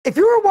If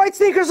your white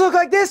sneakers look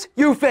like this,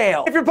 you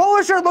failed. If your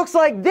polo shirt looks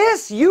like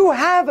this, you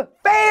have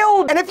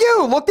failed. And if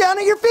you look down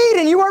at your feet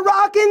and you are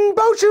rocking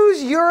boat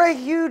shoes, you're a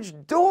huge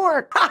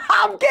dork.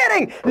 I'm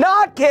kidding,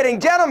 not kidding.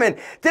 Gentlemen,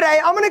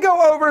 today I'm gonna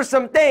go over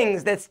some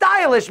things that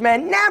stylish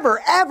men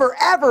never, ever,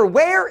 ever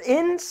wear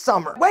in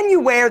summer. When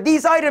you wear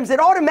these items, it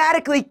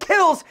automatically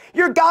kills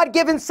your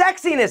God-given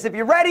sexiness. If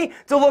you're ready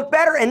to look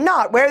better and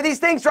not wear these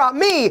things, drop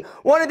me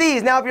one of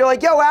these. Now, if you're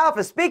like, yo,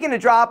 Alpha, speaking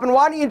of dropping,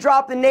 why don't you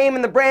drop the name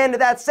and the brand of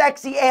that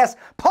sexy ass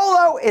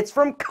polo? It's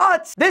from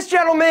Cuts. This,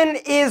 gentleman,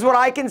 is what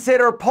I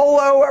consider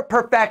polo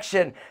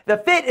perfection. The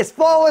fit is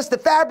flawless, the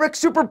fabric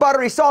super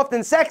buttery, soft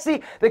and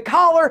sexy, the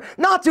collar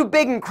not too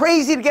big and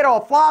crazy to get all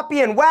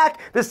floppy and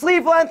whack, the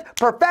sleeve length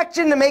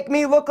perfection to make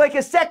me look like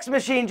a sex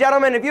machine.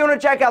 Gentlemen, if you want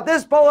to check out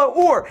this polo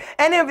or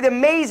any of the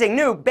amazing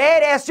new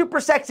badass super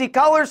sexy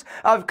colors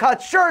of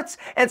Cuts shirts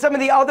and some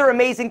of the other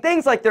amazing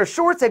things like their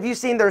shorts, have you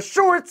seen their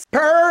shorts?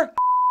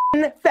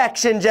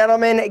 Perfection,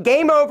 gentlemen.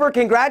 Game over.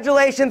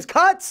 Congratulations,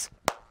 Cuts.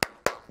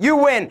 You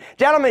win.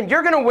 Gentlemen,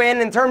 you're gonna win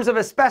in terms of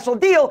a special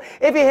deal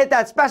if you hit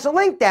that special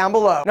link down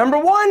below. Number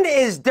one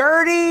is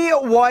dirty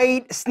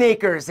white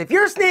sneakers. If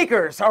your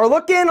sneakers are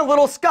looking a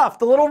little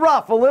scuffed, a little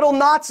rough, a little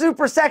not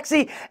super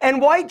sexy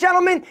and white,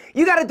 gentlemen,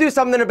 you gotta do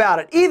something about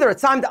it. Either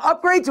it's time to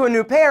upgrade to a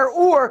new pair,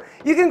 or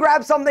you can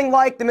grab something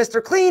like the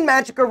Mr. Clean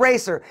Magic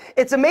Eraser.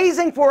 It's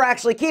amazing for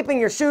actually keeping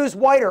your shoes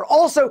whiter.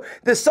 Also,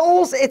 the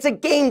soles, it's a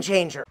game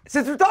changer.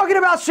 Since we're talking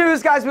about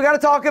shoes, guys, we gotta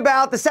talk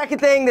about the second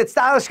thing that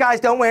stylish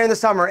guys don't wear in the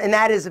summer, and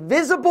that is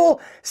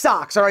visible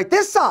socks. All right,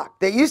 this sock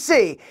that you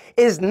see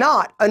is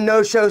not a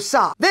no-show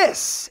sock.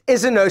 This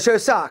is a no-show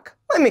sock.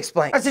 Let me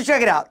explain. All right, so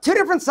check it out. Two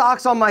different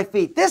socks on my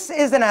feet. This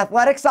is an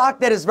athletic sock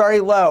that is very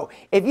low.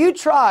 If you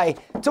try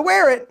to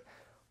wear it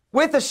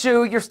with a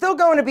shoe, you're still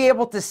going to be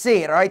able to see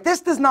it. All right,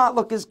 this does not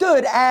look as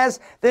good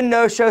as the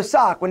no-show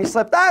sock. When you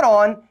slip that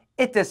on,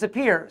 it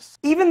disappears.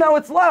 Even though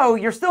it's low,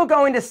 you're still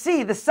going to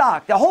see the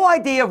sock. The whole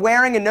idea of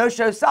wearing a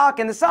no-show sock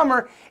in the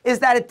summer is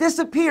that it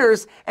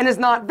disappears and is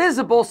not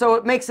visible, so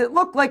it makes it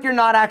look like you're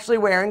not actually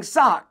wearing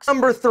socks.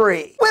 Number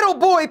three, little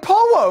boy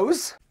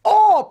polos.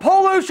 All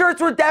polo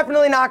shirts were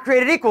definitely not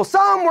created equal.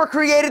 Some were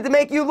created to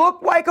make you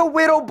look like a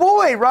little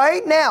boy,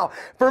 right? Now,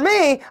 for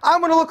me, I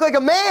want to look like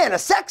a man, a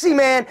sexy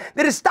man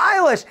that is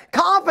stylish,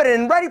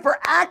 confident, and ready for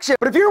action.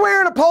 But if you're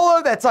wearing a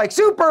polo that's like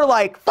super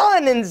like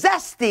fun and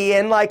zesty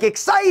and like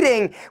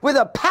exciting with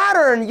a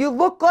pattern, you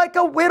look like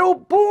a little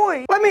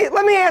boy. Let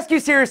me ask you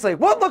seriously,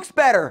 what looks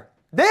better?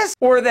 This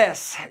or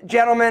this?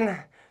 Gentlemen,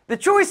 the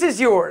choice is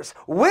yours.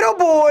 Widow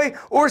boy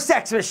or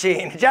sex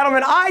machine.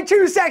 Gentlemen, I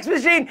choose sex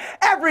machine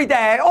every day.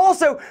 I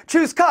also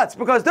choose Cuts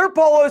because their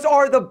polos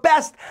are the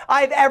best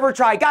I've ever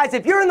tried. Guys,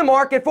 if you're in the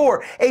market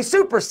for a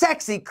super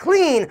sexy,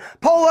 clean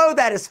polo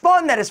that is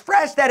fun, that is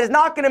fresh, that is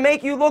not gonna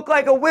make you look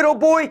like a widow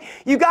boy,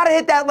 you gotta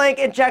hit that link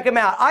and check them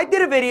out. I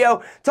did a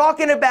video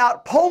talking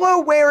about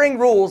polo wearing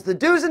rules, the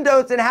do's and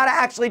don'ts, and how to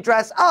actually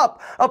dress up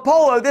a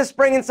polo this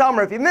spring and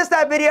summer. If you missed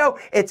that video,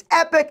 it's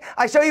epic.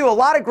 I show you a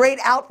lot of great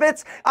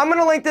outfits. I'm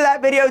gonna link to that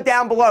video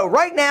down below.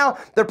 Right now,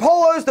 their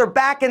polos, they're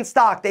back in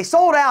stock. They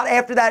sold out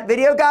after that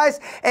video, guys,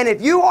 and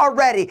if you are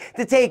ready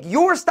to take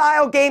your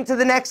style game to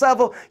the next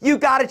level, you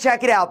gotta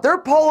check it out. Their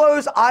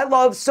polos I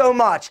love so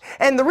much,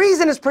 and the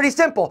reason is pretty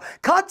simple.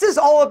 Cuts is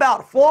all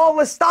about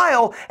flawless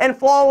style and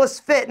flawless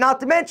fit, not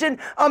to mention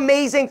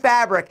amazing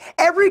fabric.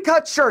 Every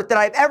Cuts shirt that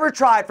I've ever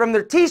tried, from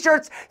their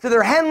t-shirts to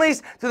their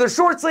Henleys, to their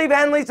short sleeve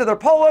Henleys, to their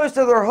polos,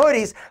 to their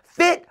hoodies,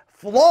 fit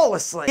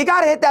flawlessly. You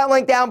gotta hit that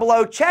link down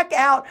below. Check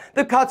out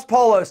the Cuts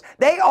polos.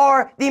 They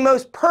are the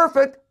most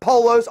perfect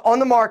polos on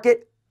the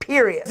market,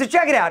 period. So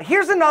check it out.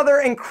 Here's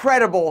another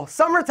incredible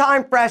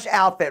summertime fresh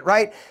outfit,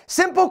 right?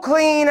 Simple,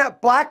 clean,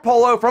 black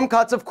polo from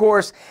Cuts, of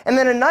course, and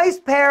then a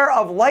nice pair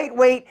of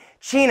lightweight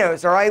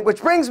chinos, all right? Which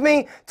brings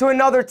me to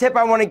another tip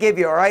I want to give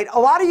you, all right? A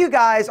lot of you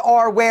guys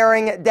are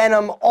wearing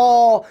denim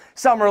all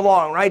summer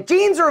long, right?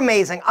 Jeans are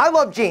amazing. I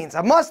love jeans.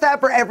 A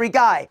must-have for every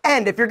guy.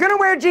 And if you're gonna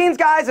wear jeans,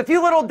 guys, a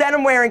few little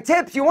denim wearing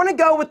tips. You want to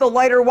go with the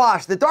lighter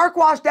wash. The dark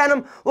wash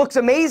denim looks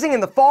amazing in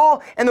the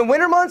fall and the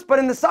winter months, but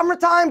in the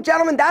summertime,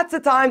 gentlemen, that's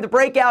the time to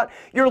break out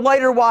your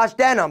lighter wash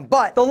denim.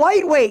 But the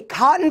lightweight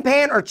cotton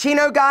pant or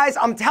chino, guys,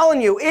 I'm telling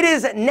you, it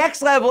is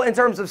next level in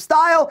terms of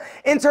style,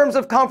 in terms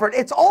of comfort.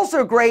 It's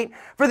also great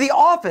for the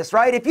office,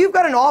 right? If you've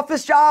got an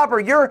office job or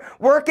you're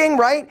working,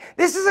 right,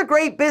 this is a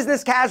great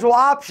business casual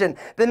option.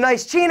 The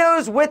nice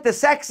chinos with the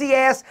sexy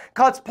ass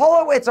Cuts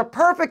polo, it's a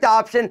perfect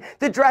option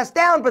to dress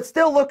down but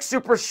still look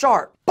super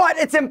sharp. But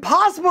it's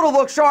impossible to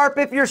look sharp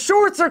if your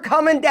shorts are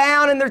coming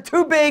down and they're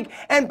too big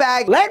and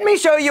baggy. Let me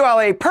show you how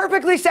a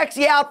perfectly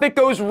sexy outfit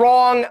goes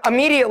wrong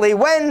immediately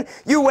when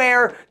you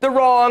wear the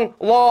wrong,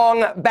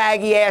 long,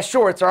 baggy ass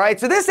shorts, all right?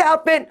 So this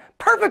outfit,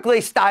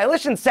 perfectly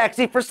stylish and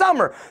sexy for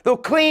summer. The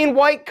clean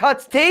white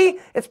Cuts tee,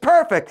 it's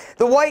perfect.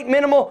 The white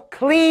minimal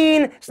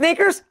clean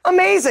sneakers,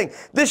 amazing.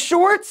 The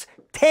shorts,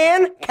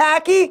 tan,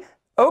 khaki,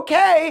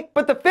 okay,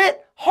 but the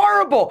fit,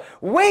 horrible.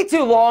 Way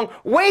too long,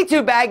 way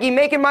too baggy,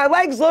 making my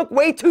legs look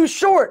way too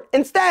short.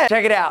 Instead,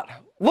 check it out.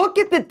 Look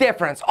at the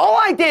difference. All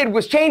I did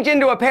was change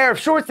into a pair of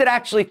shorts that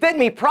actually fit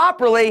me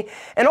properly,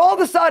 and all of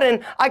a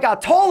sudden, I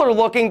got taller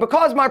looking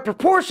because my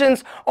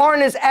proportions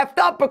aren't as effed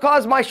up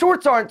because my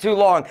shorts aren't too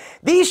long.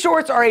 These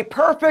shorts are a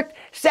perfect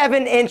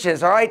 7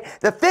 inches, all right?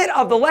 The fit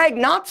of the leg,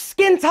 not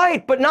skin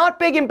tight, but not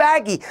big and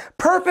baggy.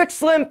 Perfect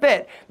slim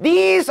fit.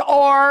 These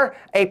are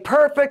a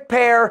perfect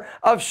pair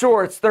of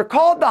shorts. They're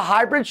called the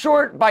hybrid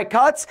short by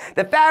Cuts.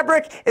 The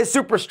fabric is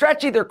super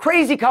stretchy. They're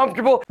crazy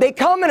comfortable. They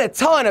come in a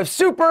ton of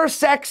super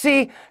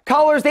sexy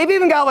colors. They've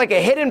even got like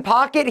a hidden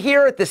pocket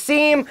here at the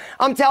seam.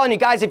 I'm telling you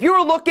guys, if you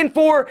are looking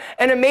for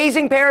an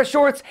amazing pair of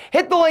shorts,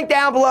 hit the link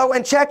down below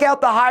and check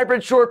out the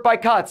hybrid short by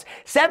Cuts.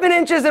 7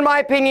 inches, in my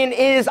opinion,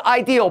 is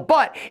ideal.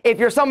 But if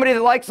you're somebody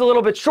that likes a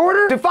little bit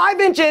shorter, the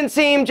 5-inch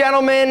inseam,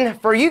 gentlemen,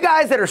 for you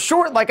guys that are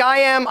short like I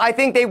am, I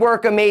think they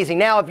work amazing.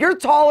 Now, if you're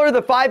taller,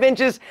 the 5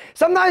 inches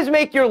sometimes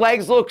make your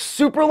legs look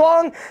super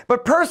long,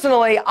 but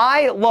personally,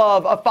 I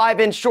love a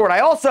 5-inch short. I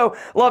also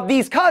love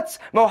these Cuts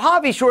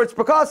Mojave shorts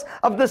because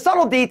of the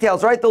subtle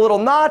details, right? The little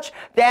notch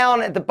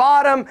down at the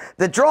bottom,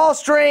 the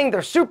drawstring,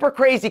 they're super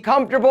crazy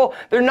comfortable.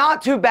 They're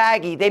not too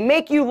baggy. They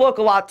make you look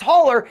a lot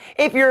taller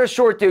if you're a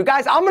short dude.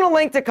 Guys, I'm going to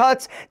link to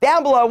Cuts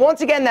down below.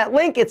 Once again, that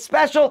link, it's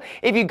special.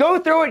 If you go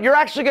through it, you're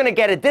actually going to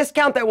get a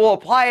discount that will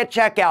apply at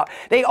checkout.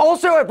 They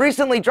also have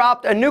recently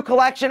dropped a new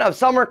collection of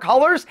summer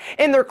colors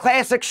in their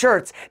classic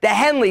shirts. The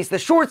Henleys, the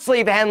short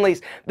sleeve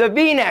Henleys, the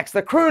V-necks,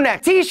 the crew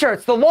neck,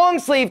 t-shirts, the long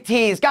sleeve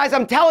tees. Guys,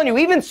 I'm telling you,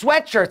 even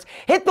sweatshirts.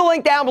 Hit the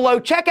link down below.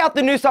 Check out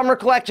the new summer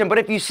collection. But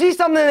if you see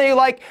something that you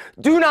like,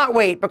 do not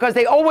wait because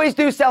they always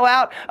do sell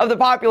out of the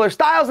popular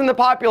styles and the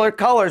popular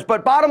colors.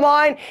 But bottom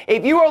line,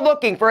 if you are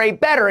looking for a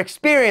better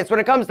experience when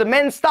it comes to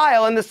men's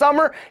style in the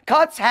summer,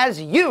 Cuts has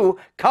you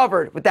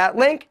covered with that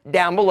link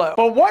down below.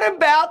 But what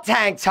about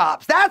tank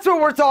tops? That's what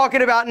we're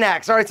talking about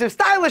next. All right, so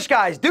stylish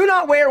guys do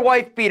not wear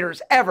wife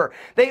beaters ever.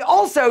 They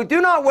also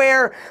do not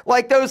wear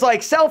like those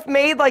like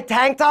self-made like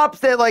tank tops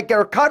that like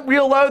are cut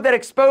real low that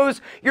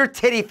expose your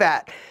titty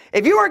fat.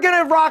 If you are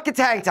going to rock a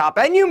tank top,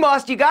 and you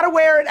must, you got to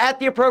wear it at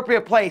the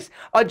appropriate place.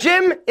 A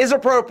gym is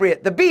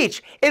appropriate. The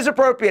beach is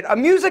appropriate. A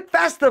music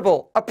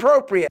festival,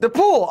 appropriate. The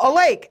pool, a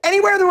lake,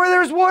 anywhere where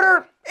there's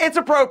water, it's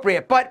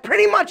appropriate, but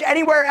pretty much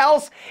anywhere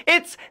else,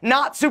 it's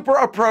not super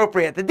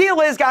appropriate. The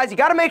deal is, guys, you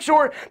got to make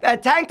sure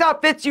that tank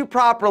top fits you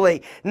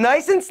properly.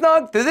 Nice and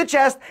snug through the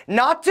chest,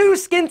 not too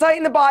skin tight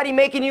in the body,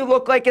 making you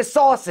look like a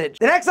sausage.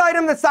 The next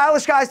item that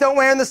stylish guys don't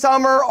wear in the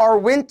summer are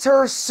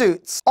winter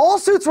suits. All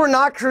suits were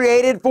not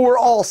created for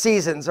all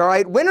seasons, all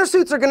right? Winter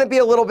suits are going to be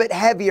a little bit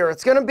heavier.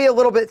 It's going to be a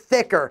little bit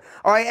thicker,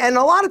 all right? And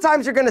a lot of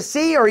times you're going to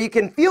see or you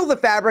can feel the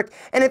fabric,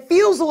 and it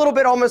feels a little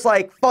bit almost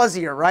like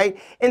fuzzier, right?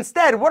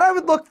 Instead, what I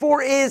would look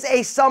for is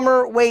a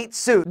summer weight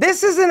suit.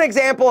 This is an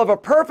example of a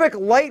perfect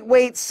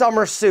lightweight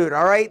summer suit,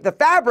 all right? The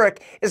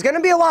fabric is going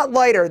to be a lot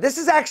lighter. This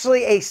is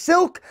actually a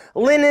silk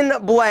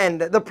linen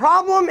blend. The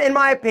problem, in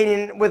my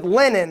opinion, with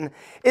linen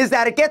is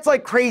that it gets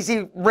like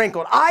crazy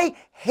wrinkled. I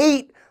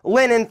hate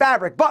linen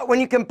fabric, but when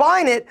you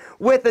combine it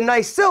with a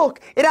nice silk,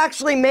 it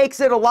actually makes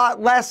it a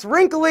lot less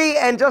wrinkly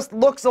and just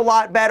looks a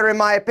lot better in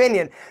my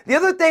opinion. The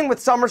other thing with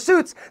summer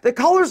suits, the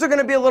colors are going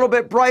to be a little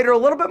bit brighter, a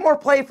little bit more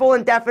playful,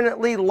 and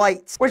definitely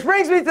light. Which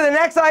brings me to the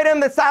next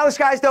item that stylish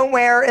guys don't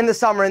wear in the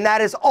summer, and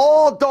that is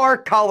all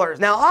dark colors.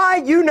 Now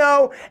I, you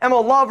know, am a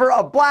lover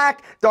of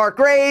black, dark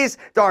grays,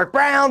 dark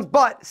browns,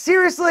 but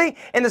seriously,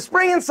 in the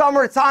spring and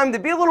summer, it's time to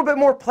be a little bit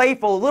more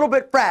playful, a little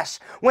bit fresh.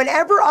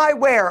 Whenever I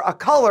wear a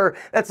color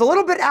that's a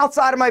little bit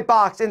outside of my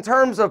box in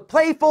terms of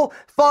playful,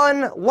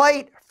 fun,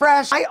 light,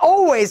 fresh, I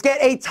always get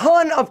a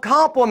ton of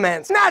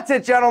compliments. And that's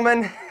it,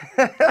 gentlemen.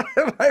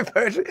 My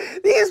boat shoes.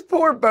 These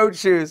poor boat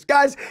shoes.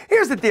 Guys,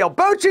 here's the deal.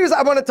 Boat shoes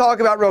I want to talk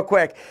about real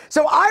quick.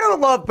 So I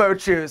don't love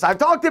boat shoes. I've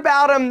talked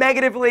about them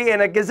negatively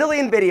in a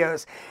gazillion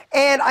videos.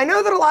 And I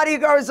know that a lot of you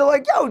guys are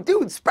like, yo,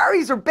 dude,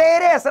 Sperry's are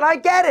badass, and I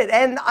get it.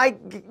 And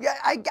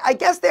I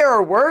guess there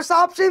are worse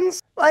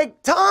options. Like,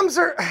 Toms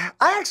are,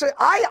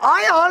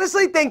 I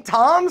honestly think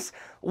Toms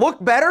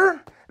look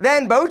better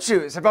than boat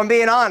shoes, if I'm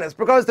being honest,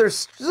 because they're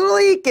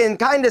sleek and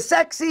kind of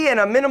sexy and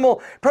a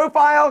minimal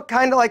profile,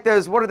 kind of like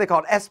those, what are they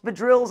called,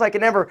 espadrilles? I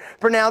can never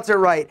pronounce it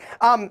right.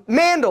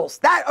 Mandals,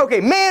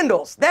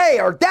 mandals, they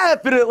are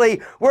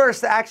definitely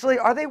worse. Actually,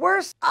 are they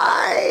worse?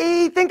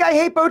 I think I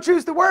hate boat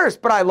shoes the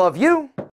worst, but I love you.